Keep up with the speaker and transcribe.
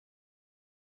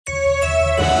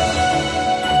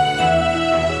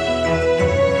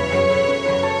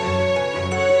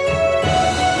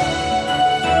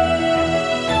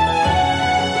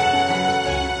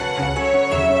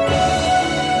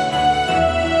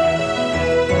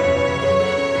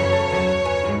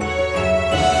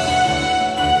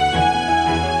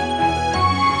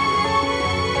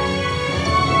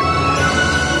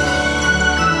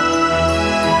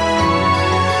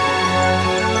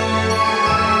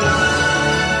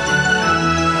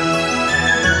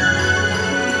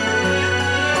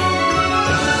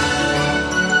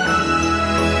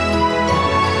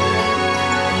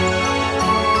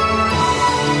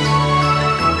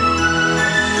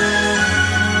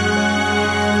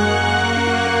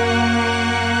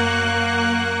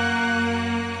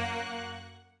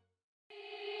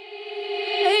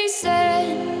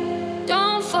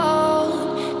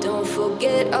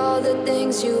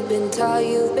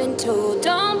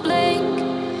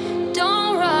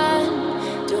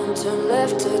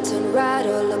left or turn right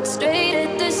or look straight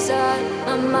at the sun.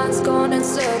 My mind's going in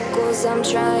circles, I'm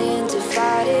trying to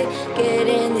fight it.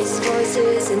 Getting these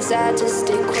voices inside to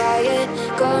stay quiet.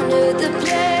 Gone to the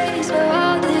place where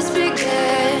all this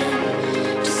began.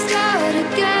 Just start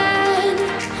again.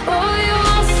 Oh, you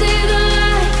won't see the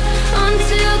light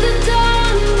until the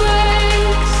dawn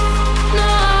breaks.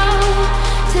 No,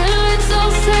 till it's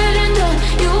all said and done,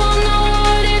 you won't know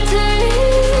what it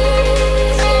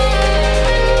takes.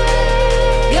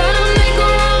 Gotta make a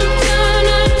wrong turn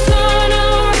and turn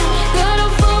around. Gotta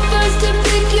fall fast to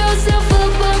pick yourself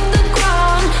up off the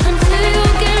ground. Until you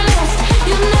get lost,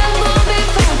 you'll never be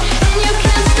found. And you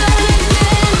can't start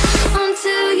again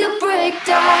until you break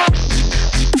down.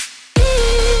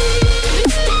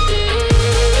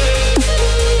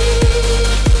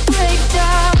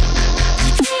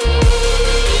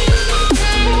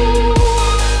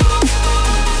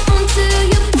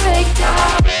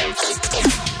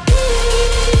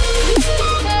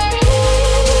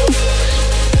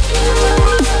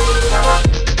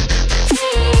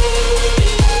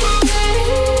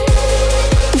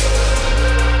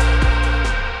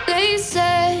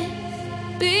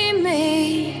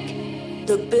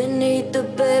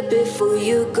 Before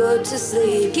you go to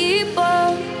sleep, keep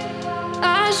on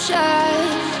our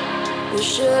shine. You'll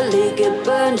surely get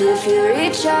burned if you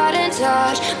reach out and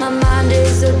touch. My mind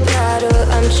is a battle,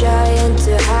 I'm trying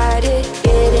to hide it.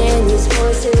 Getting these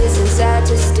voices inside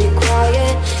to stay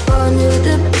quiet. On to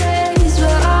the place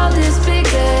where all this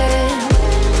began.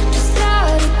 Just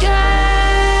start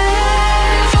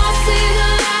again. I'll see the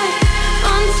light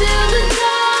until the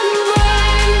dawn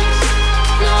breaks.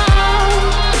 No,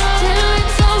 till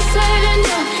it's all said and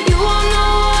done, you won't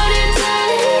know what it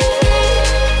takes.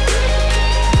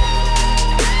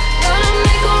 Gotta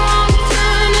make a wrong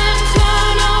turn and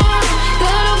turn around.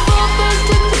 Gotta fall fast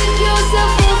to pick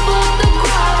yourself up off the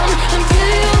ground. Until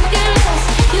you get lost,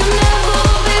 you'll never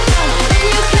be found. And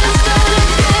you can't start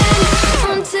again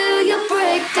until you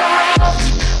break down.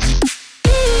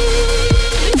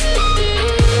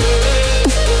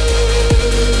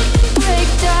 Break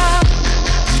down.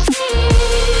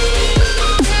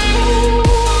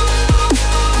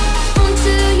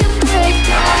 Until you break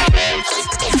down.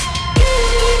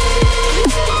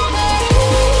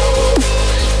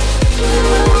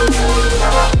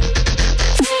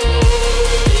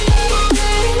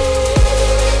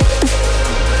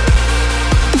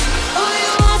 Oh,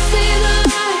 you won't see the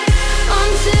light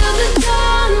until the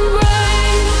dawn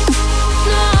breaks.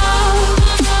 No,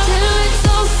 till it's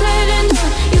all said and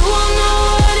done, you won't know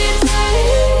what it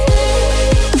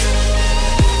takes.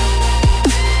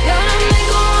 Gotta make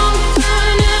a wrong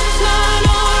turn and turn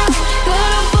around.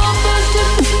 Gotta fall fast to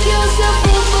pick yourself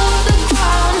up off the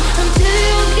ground. Until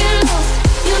you get lost,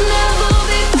 you'll never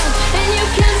be found. And you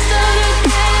can't start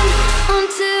again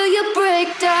until you break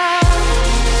down.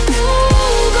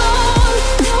 Hold on,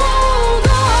 hold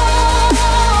on.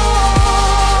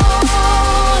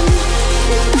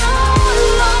 You're not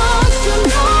lost, you're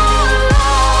not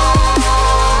lost. Hold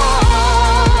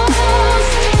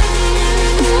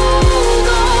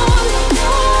on,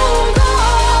 hold on.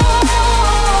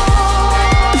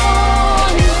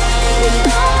 You're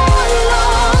not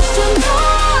lost, you're not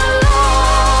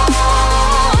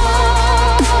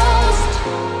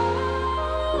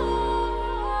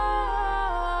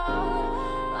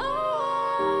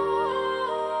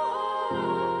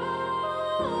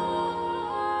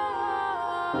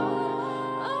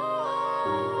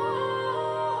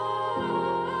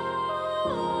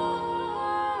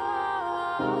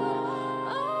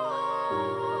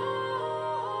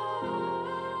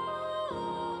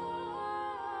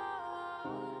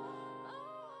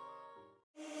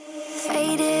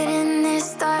Faded in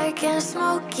this dark and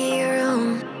smoky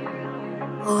room,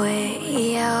 with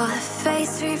your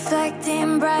face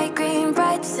reflecting bright green,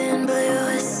 brights and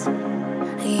blues.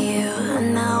 You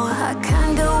know I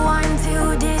kinda want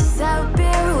to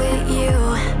disappear with you,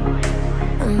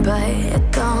 but I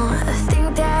don't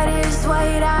think that is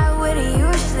what I would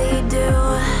usually do.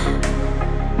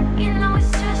 You know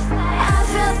it's just like I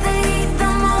felt the heat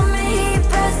the moment he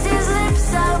pressed his lips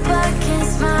up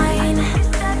against mine.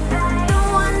 Don't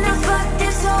wanna fuck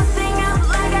this whole thing up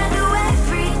like I do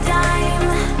every time.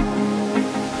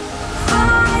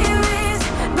 Fire is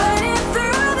burning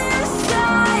through this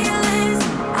silence.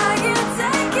 I can't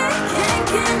take it, can't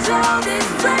control this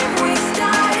flame we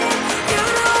started. You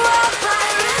know I'm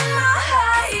fire in my heart.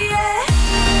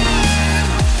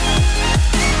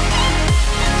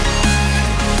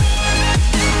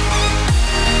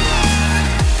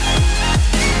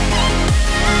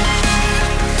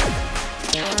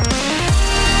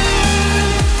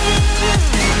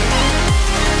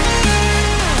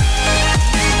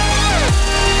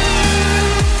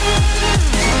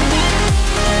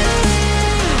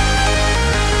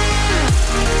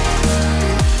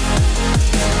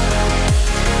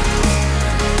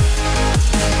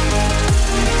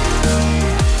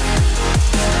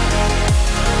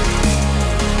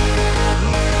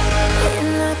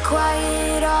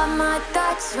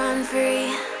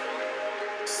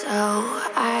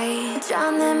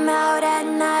 Drown them out at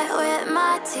night with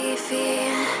my TV.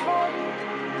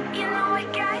 You know I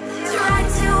got to try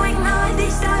to ignore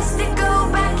these thoughts that go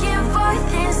back and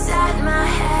forth inside my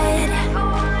head.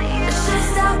 I should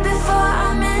stop before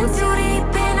I'm in too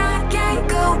deep and I can't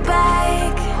go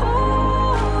back.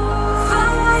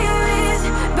 Fire is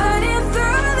burning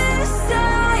through this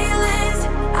silence.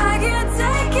 I can't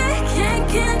take it, can't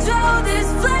control this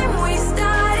flame we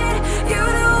started. You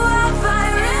know I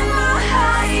fire in my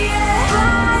heart, yeah.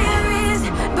 Fire is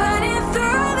burning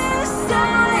through this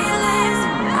silence.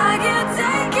 I can't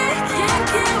take it, can't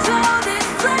control this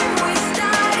flame we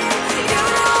started. You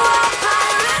know I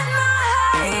fire in my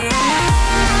heart, yeah.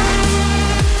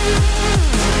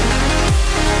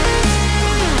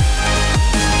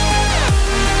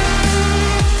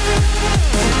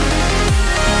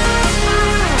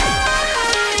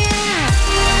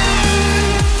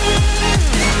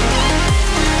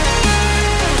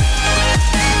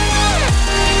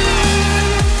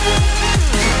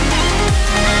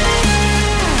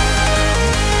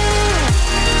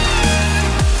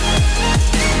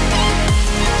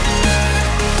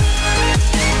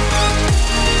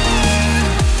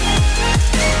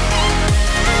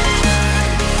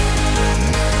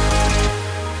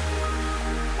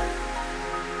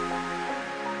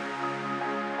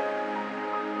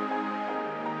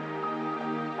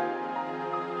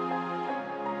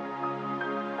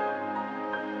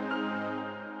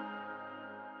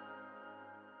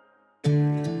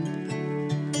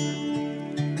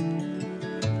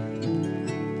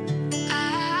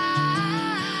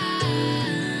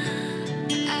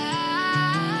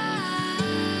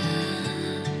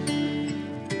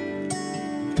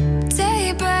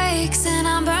 Day breaks and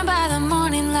I'm burned by the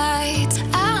morning light.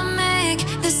 I make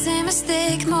the same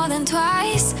mistake more than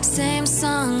twice. Same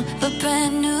song, but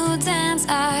brand new dance.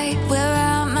 I wear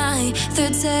out my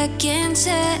third second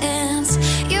chance.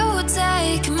 You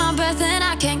take my breath and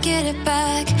I can't get it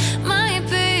back. Might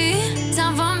be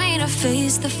time for me to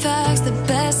face the facts. The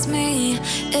best me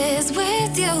is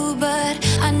with you, but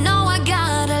I know I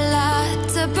got a lot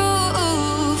to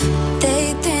prove.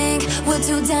 They think we're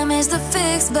too damaged to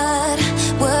fix, but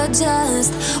we're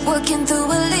just working through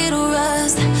a little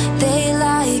rust. They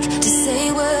like to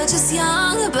say we're just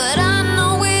young, but